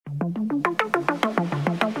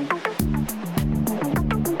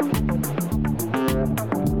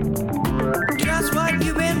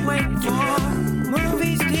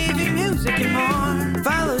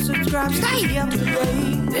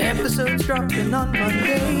dropping on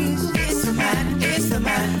Mondays. It's the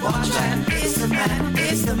Matt, watch that. It's the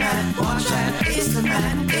Matt, watch that. It's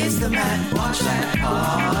the Matt, watch that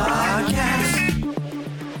podcast.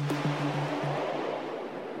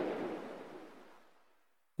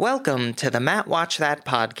 Welcome to the Matt Watch That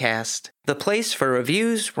podcast, the place for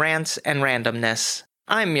reviews, rants, and randomness.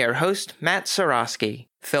 I'm your host, Matt Sorosky,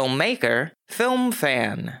 filmmaker, film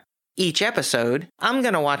fan. Each episode, I'm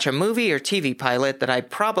going to watch a movie or TV pilot that I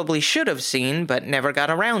probably should have seen but never got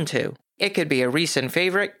around to. It could be a recent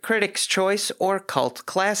favorite, critic's choice, or cult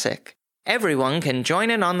classic. Everyone can join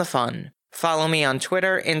in on the fun. Follow me on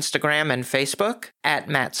Twitter, Instagram, and Facebook, at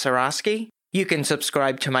Matt Sorosky. You can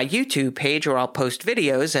subscribe to my YouTube page where I'll post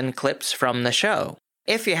videos and clips from the show.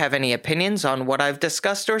 If you have any opinions on what I've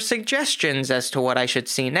discussed or suggestions as to what I should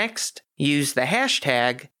see next, use the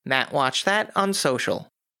hashtag MattWatchThat on social.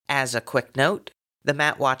 As a quick note, the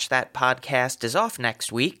Matt Watch That podcast is off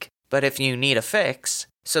next week, but if you need a fix,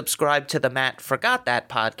 subscribe to the Matt Forgot That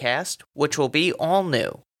podcast, which will be all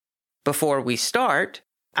new. Before we start,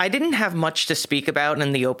 I didn't have much to speak about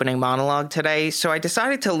in the opening monologue today, so I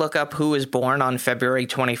decided to look up who was born on February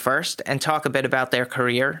 21st and talk a bit about their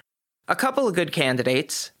career. A couple of good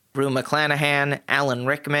candidates, Rue McClanahan, Alan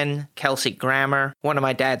Rickman, Kelsey Grammer, one of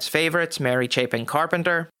my dad's favorites, Mary Chapin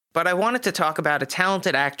Carpenter, but I wanted to talk about a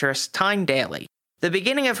talented actress, Tyne Daly. The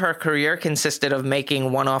beginning of her career consisted of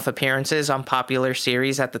making one-off appearances on popular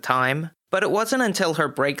series at the time, but it wasn't until her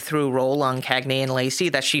breakthrough role on Cagney and Lacey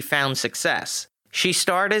that she found success. She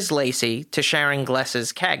starred as Lacey to Sharon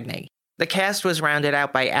Gless's Cagney. The cast was rounded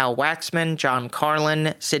out by Al Waxman, John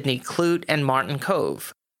Carlin, Sidney Clute, and Martin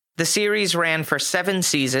Kove. The series ran for 7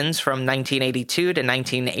 seasons from 1982 to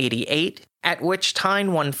 1988, at which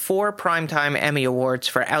Tyne won 4 Primetime Emmy Awards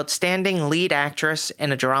for Outstanding Lead Actress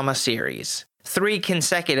in a Drama Series, 3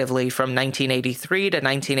 consecutively from 1983 to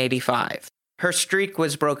 1985. Her streak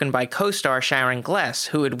was broken by co-star Sharon Gless,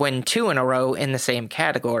 who would win 2 in a row in the same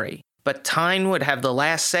category. But Tyne would have the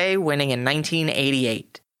last say, winning in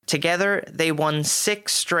 1988. Together, they won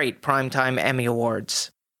 6 straight Primetime Emmy Awards.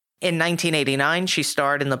 In 1989, she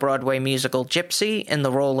starred in the Broadway musical Gypsy in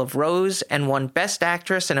the role of Rose and won Best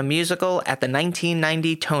Actress in a Musical at the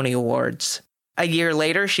 1990 Tony Awards. A year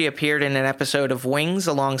later, she appeared in an episode of Wings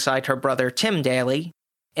alongside her brother Tim Daly.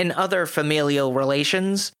 In other familial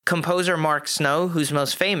relations, composer Mark Snow, who's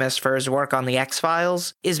most famous for his work on The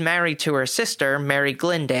X-Files, is married to her sister, Mary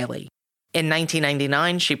Glynn Daly. In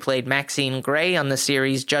 1999, she played Maxine Gray on the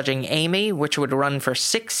series Judging Amy, which would run for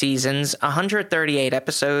 6 seasons, 138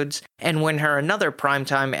 episodes, and win her another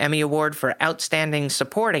Primetime Emmy Award for Outstanding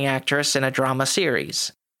Supporting Actress in a Drama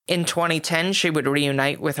Series. In 2010, she would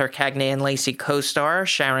reunite with her Cagney and Lacey co-star,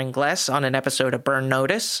 Sharon Gless, on an episode of Burn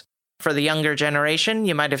Notice. For the younger generation,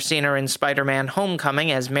 you might have seen her in Spider-Man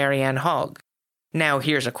Homecoming as Marianne Hogg. Now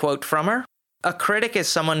here's a quote from her. A critic is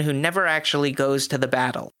someone who never actually goes to the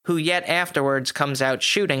battle, who yet afterwards comes out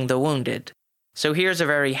shooting the wounded. So here's a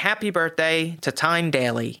very happy birthday to Tyne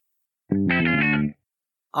Daly.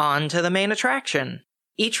 On to the main attraction.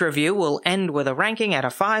 Each review will end with a ranking out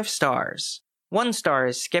of 5 stars. 1 star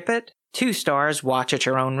is skip it, 2 stars watch at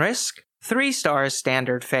your own risk, 3 stars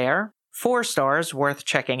standard fare, 4 stars worth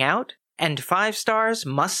checking out, and 5 stars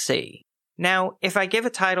must see. Now, if I give a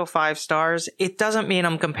title 5 stars, it doesn't mean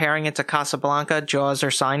I'm comparing it to Casablanca, Jaws, or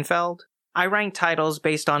Seinfeld. I rank titles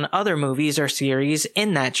based on other movies or series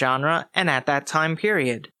in that genre and at that time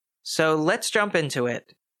period. So let's jump into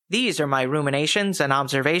it. These are my ruminations and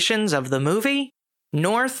observations of the movie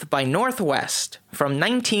North by Northwest from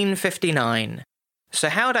 1959. So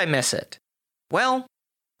how'd I miss it? Well,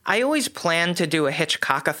 I always planned to do a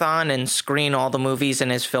Hitchcockathon and screen all the movies in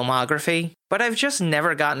his filmography, but I've just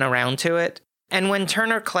never gotten around to it. And when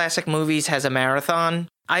Turner Classic Movies has a marathon,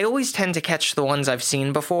 I always tend to catch the ones I've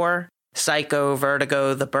seen before. Psycho,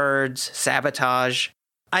 Vertigo, The Birds, Sabotage.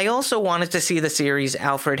 I also wanted to see the series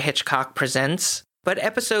Alfred Hitchcock Presents, but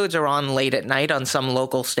episodes are on late at night on some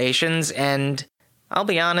local stations, and I'll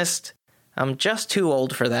be honest, I'm just too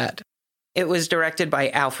old for that. It was directed by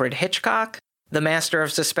Alfred Hitchcock. The Master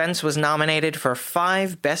of Suspense was nominated for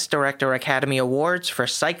 5 Best Director Academy Awards for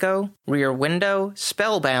Psycho, Rear Window,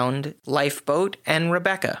 Spellbound, Lifeboat, and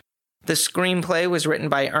Rebecca. The screenplay was written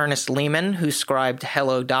by Ernest Lehman, who scribed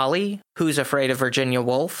Hello, Dolly, Who's Afraid of Virginia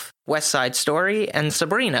Woolf, West Side Story, and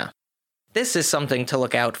Sabrina. This is something to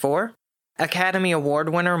look out for. Academy Award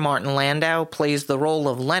winner Martin Landau plays the role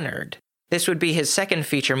of Leonard. This would be his second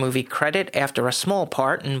feature movie credit after a small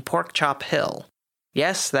part in Pork Chop Hill.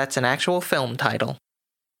 Yes, that's an actual film title.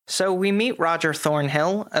 So we meet Roger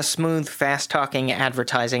Thornhill, a smooth, fast-talking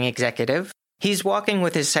advertising executive. He's walking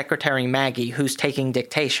with his secretary Maggie, who's taking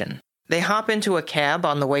dictation. They hop into a cab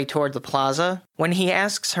on the way toward the plaza when he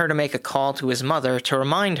asks her to make a call to his mother to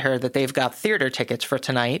remind her that they've got theater tickets for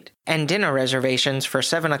tonight and dinner reservations for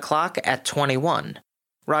 7 o'clock at 21.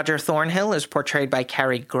 Roger Thornhill is portrayed by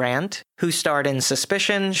Cary Grant, who starred in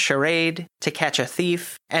Suspicion, Charade, To Catch a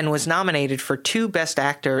Thief, and was nominated for 2 Best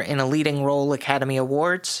Actor in a Leading Role Academy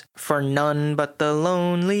Awards for None But the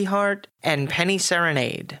Lonely Heart and Penny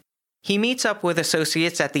Serenade. He meets up with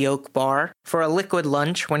associates at the Oak Bar for a liquid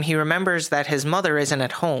lunch when he remembers that his mother isn't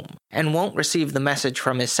at home and won't receive the message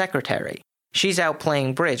from his secretary. She's out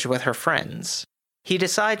playing bridge with her friends. He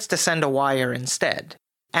decides to send a wire instead.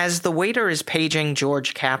 As the waiter is paging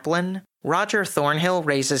George Kaplan, Roger Thornhill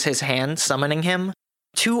raises his hand, summoning him.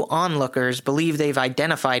 2 onlookers believe they've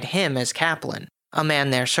identified him as Kaplan, a man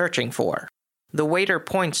they're searching for. The waiter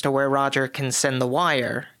points to where Roger can send the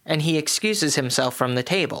wire, and he excuses himself from the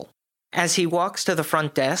table. As he walks to the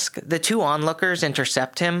front desk, the 2 onlookers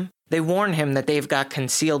intercept him. They warn him that they've got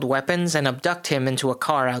concealed weapons and abduct him into a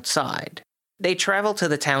car outside. They travel to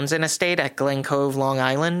the Townsend estate at Glen Cove, Long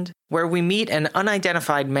Island, where we meet an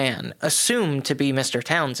unidentified man, assumed to be Mr.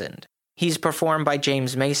 Townsend. He's performed by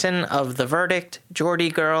James Mason of The Verdict, Geordie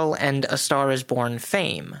Girl, and A Star is Born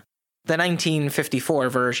fame, the 1954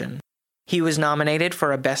 version. He was nominated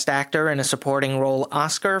for a Best Actor in a Supporting Role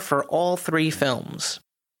Oscar for all 3 films.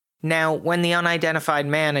 Now, when the unidentified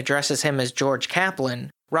man addresses him as George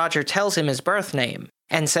Kaplan, Roger tells him his birth name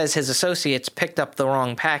and says his associates picked up the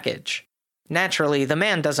wrong package. Naturally, the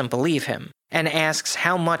man doesn't believe him and asks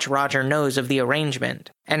how much Roger knows of the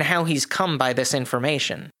arrangement and how he's come by this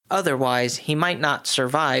information. Otherwise, he might not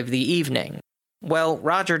survive the evening. Well,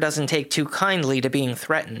 Roger doesn't take too kindly to being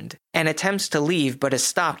threatened and attempts to leave but is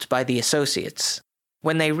stopped by the associates.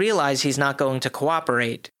 When they realize he's not going to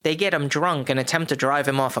cooperate, they get him drunk and attempt to drive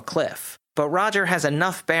him off a cliff. But Roger has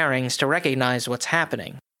enough bearings to recognize what's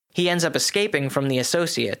happening. He ends up escaping from the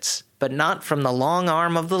associates, but not from the long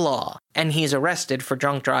arm of the law, and he's arrested for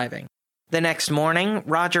drunk driving. The next morning,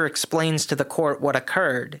 Roger explains to the court what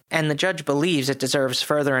occurred, and the judge believes it deserves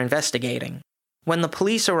further investigating. When the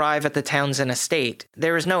police arrive at the Townsend estate,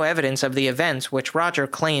 there is no evidence of the events which Roger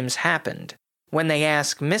claims happened. When they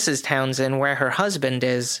ask Mrs. Townsend where her husband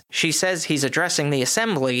is, she says he's addressing the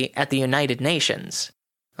assembly at the United Nations.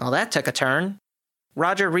 Well, that took a turn.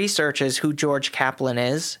 Roger researches who George Kaplan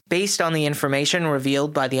is, based on the information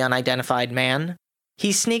revealed by the unidentified man.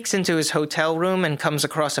 He sneaks into his hotel room and comes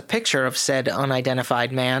across a picture of said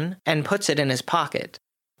unidentified man, and puts it in his pocket.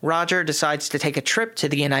 Roger decides to take a trip to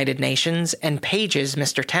the United Nations and pages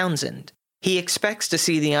Mr. Townsend. He expects to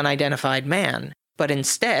see the unidentified man, but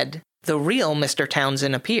instead, the real Mr.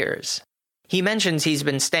 Townsend appears. He mentions he's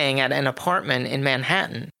been staying at an apartment in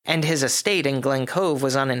Manhattan, and his estate in Glen Cove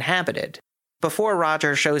was uninhabited. Before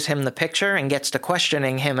Roger shows him the picture and gets to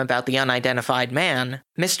questioning him about the unidentified man,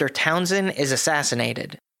 Mr. Townsend is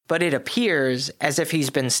assassinated, but it appears as if he's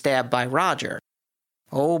been stabbed by Roger.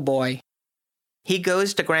 Oh boy. He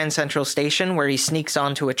goes to Grand Central Station where he sneaks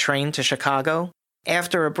onto a train to Chicago.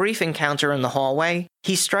 After a brief encounter in the hallway,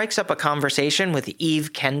 he strikes up a conversation with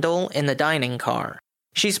Eve Kendall in the dining car.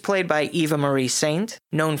 She's played by Eva Marie Saint,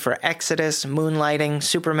 known for Exodus, Moonlighting,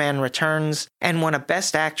 Superman Returns, and won a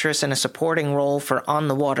Best Actress in a Supporting Role for On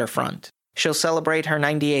the Waterfront. She'll celebrate her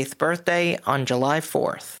 98th birthday on July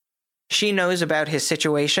 4th. She knows about his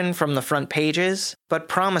situation from the front pages, but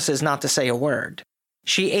promises not to say a word.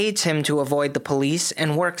 She aids him to avoid the police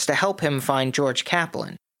and works to help him find George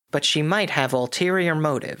Kaplan, but she might have ulterior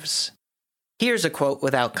motives. Here's a quote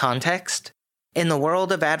without context. "In the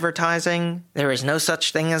world of advertising, there is no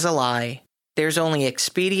such thing as a lie. There's only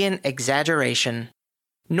expedient exaggeration."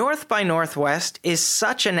 North by Northwest is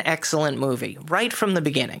such an excellent movie, right from the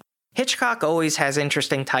beginning. Hitchcock always has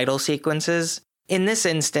interesting title sequences. In this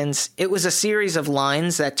instance, it was a series of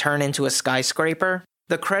lines that turn into a skyscraper.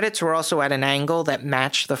 The credits were also at an angle that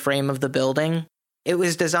matched the frame of the building. It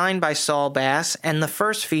was designed by Saul Bass and the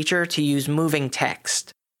first feature to use moving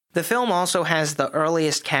text. The film also has the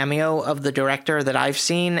earliest cameo of the director that I've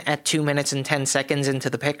seen at 2 minutes and 10 seconds into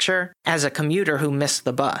the picture, as a commuter who missed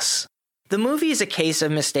the bus. The movie is a case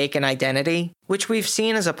of mistaken identity, which we've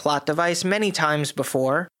seen as a plot device many times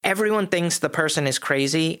before. Everyone thinks the person is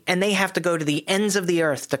crazy, and they have to go to the ends of the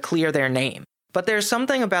earth to clear their name. But there's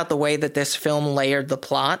something about the way that this film layered the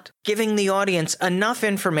plot, giving the audience enough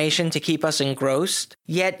information to keep us engrossed,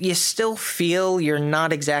 yet you still feel you're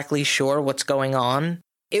not exactly sure what's going on.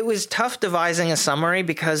 It was tough devising a summary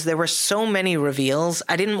because there were so many reveals,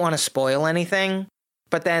 I didn't want to spoil anything,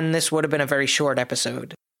 but then this would have been a very short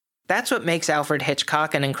episode. That's what makes Alfred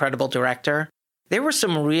Hitchcock an incredible director. There were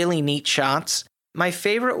some really neat shots. My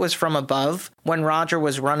favorite was From Above, when Roger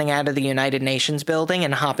was running out of the United Nations building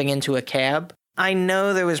and hopping into a cab. I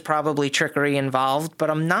know there was probably trickery involved, but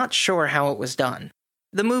I'm not sure how it was done.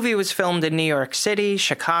 The movie was filmed in New York City,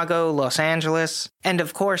 Chicago, Los Angeles, and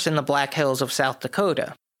of course in the Black Hills of South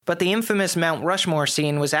Dakota. But the infamous Mount Rushmore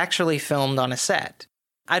scene was actually filmed on a set.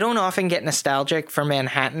 I don't often get nostalgic for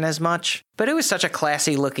Manhattan as much, but it was such a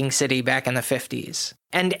classy-looking city back in the 50s.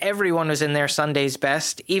 And everyone was in their Sunday's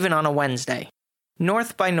best, even on a Wednesday.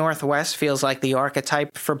 North by Northwest feels like the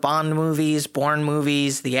archetype for Bond movies, Bourne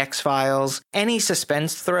movies, The X-Files, any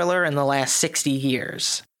suspense thriller in the last 60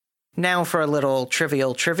 years. Now for a little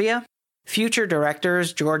trivial trivia. Future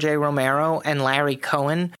directors George A. Romero and Larry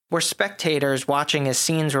Cohen were spectators watching as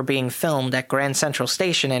scenes were being filmed at Grand Central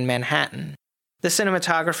Station in Manhattan. The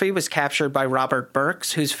cinematography was captured by Robert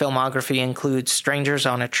Burks, whose filmography includes Strangers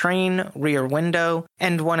on a Train, Rear Window,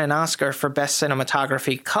 and won an Oscar for Best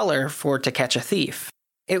Cinematography Color for To Catch a Thief.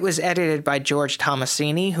 It was edited by George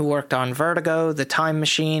Tomasini, who worked on Vertigo, The Time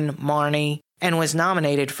Machine, Marnie, and was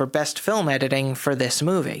nominated for Best Film Editing for this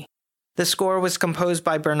movie. The score was composed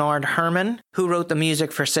by Bernard Herrmann, who wrote the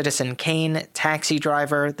music for Citizen Kane, Taxi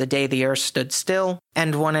Driver, The Day the Earth Stood Still,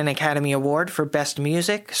 and won an Academy Award for Best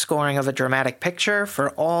Music, Scoring of a Dramatic Picture for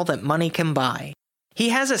All That Money Can Buy. He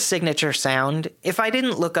has a signature sound. If I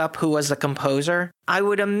didn't look up who was the composer, I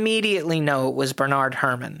would immediately know it was Bernard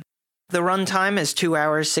Herrmann. The runtime is 2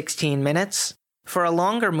 hours, 16 minutes. For a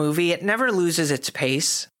longer movie, it never loses its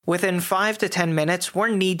pace. Within 5 to 10 minutes, we're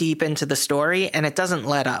knee-deep into the story, and it doesn't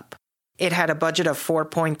let up. It had a budget of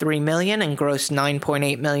 $4.3 million and grossed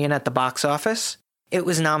 $9.8 million at the box office. It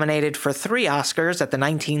was nominated for 3 Oscars at the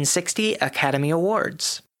 1960 Academy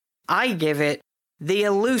Awards. I give it the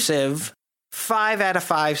elusive 5 out of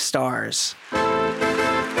 5 stars.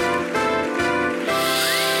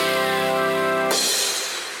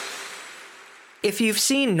 If you've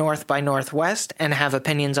seen North by Northwest and have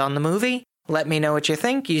opinions on the movie, let me know what you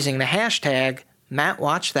think using the hashtag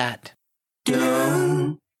MattWatchThat.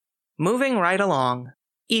 Moving right along.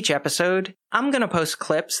 Each episode, I'm going to post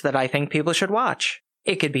clips that I think people should watch.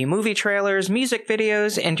 It could be movie trailers, music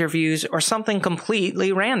videos, interviews, or something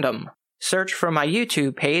completely random. Search for my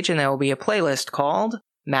YouTube page and there will be a playlist called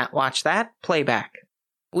Matt Watch That Playback.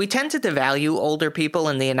 We tend to devalue older people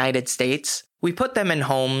in the United States. We put them in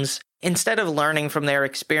homes. Instead of learning from their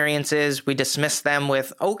experiences, we dismiss them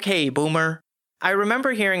with, "Okay, boomer." I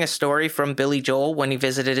remember hearing a story from Billy Joel when he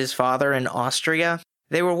visited his father in Austria.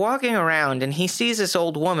 They were walking around and he sees this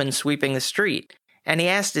old woman sweeping the street, and he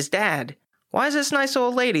asked his dad, "Why is this nice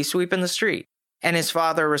old lady sweeping the street?" And his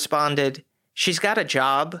father responded, "She's got a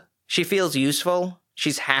job, she feels useful,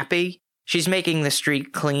 she's happy, she's making the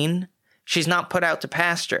street clean, she's not put out to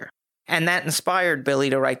pasture." And that inspired Billy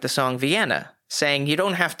to write the song Vienna, saying you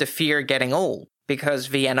don't have to fear getting old, because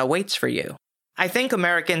Vienna waits for you. I think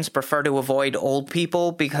Americans prefer to avoid old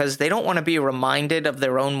people because they don't want to be reminded of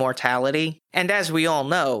their own mortality, and as we all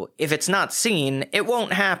know, if it's not seen, it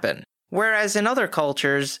won't happen. Whereas in other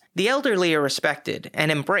cultures, the elderly are respected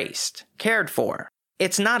and embraced, cared for.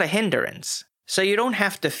 It's not a hindrance, so you don't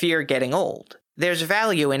have to fear getting old. There's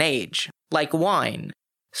value in age, like wine.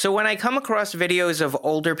 So when I come across videos of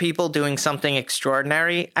older people doing something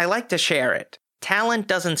extraordinary, I like to share it. Talent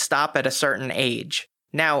doesn't stop at a certain age.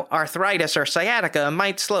 Now, arthritis or sciatica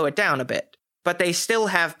might slow it down a bit, but they still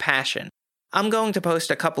have passion. I'm going to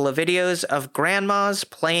post a couple of videos of grandmas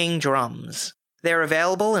playing drums. They're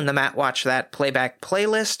available in the Matt Watch That Playback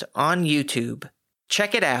playlist on YouTube.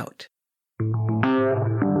 Check it out.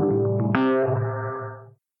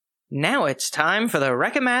 Now it's time for the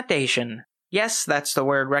recommendation. Yes, that's the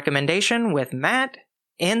word recommendation with Matt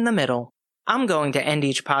in the middle. I'm going to end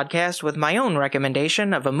each podcast with my own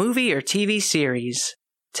recommendation of a movie or TV series.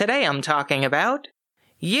 Today I'm talking about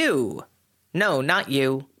You. No, not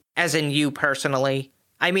you, as in you personally.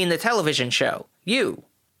 I mean the television show, You.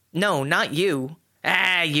 No, not you.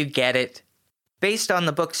 You get it. Based on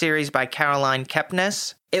the book series by Caroline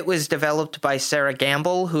Kepnes, it was developed by Sarah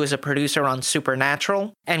Gamble, who is a producer on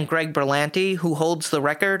Supernatural, and Greg Berlanti, who holds the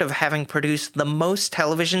record of having produced the most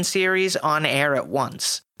television series on air at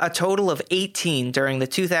once. A total of 18 during the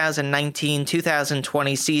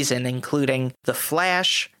 2019-2020 season, including The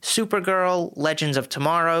Flash, Supergirl, Legends of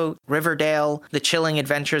Tomorrow, Riverdale, The Chilling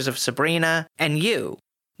Adventures of Sabrina, and You.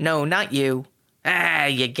 No, not you.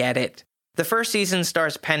 You get it. The first season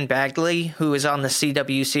stars Penn Badgley, who is on the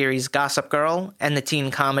CW series Gossip Girl and the teen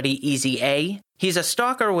comedy Easy A. He's a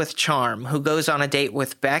stalker with charm who goes on a date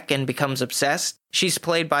with Beck and becomes obsessed. She's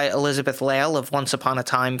played by Elizabeth Lail of Once Upon a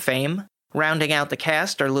Time fame. Rounding out the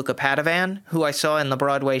cast are Luca Padovan, who I saw in the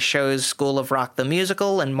Broadway shows School of Rock the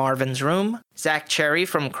Musical and Marvin's Room, Zach Cherry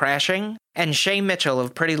from Crashing, and Shay Mitchell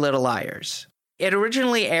of Pretty Little Liars. It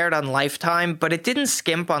originally aired on Lifetime, but it didn't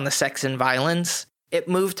skimp on the sex and violence. It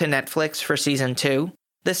moved to Netflix for season 2.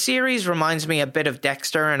 The series reminds me a bit of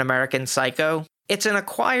Dexter and American Psycho. It's an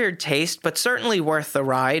acquired taste, but certainly worth the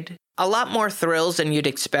ride. A lot more thrills than you'd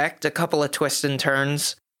expect, a couple of twists and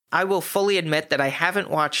turns. I will fully admit that I haven't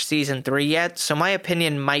watched season 3 yet, so my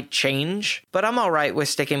opinion might change, but I'm alright with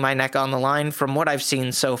sticking my neck on the line from what I've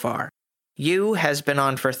seen so far. You has been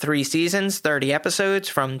on for 3 seasons, 30 episodes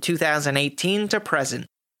from 2018 to present.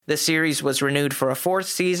 The series was renewed for a 4th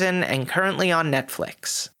season and currently on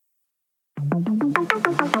Netflix.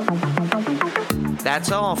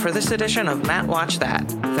 That's all for this edition of Matt Watch That.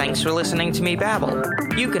 Thanks for listening to me babble.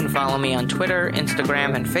 You can follow me on Twitter,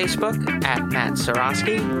 Instagram, and Facebook at Matt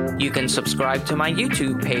Sarosky. You can subscribe to my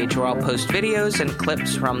YouTube page where I'll post videos and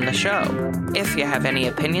clips from the show. If you have any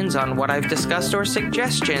opinions on what I've discussed or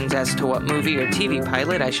suggestions as to what movie or TV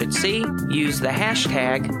pilot I should see, use the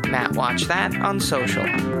hashtag MattWatchThat on social.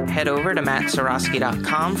 Head over to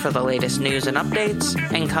mattsarosky.com for the latest news and updates,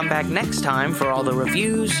 and come back next time for all the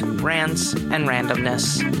reviews, rants, and randomness.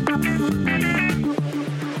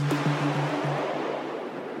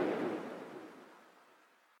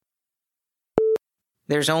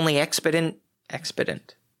 There's only expedient.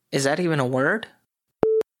 Is that even a word?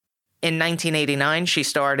 In 1989, she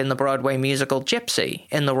starred in the Broadway musical Gypsy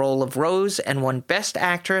in the role of Rose and won Best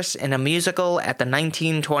Actress in a Musical at the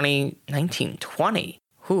 1920?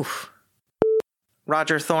 Oof.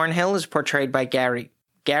 Roger Thornhill is portrayed by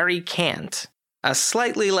Gary Cant, a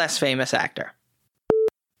slightly less famous actor.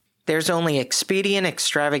 There's only expedient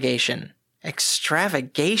extravagation.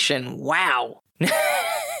 Extravagation? Wow.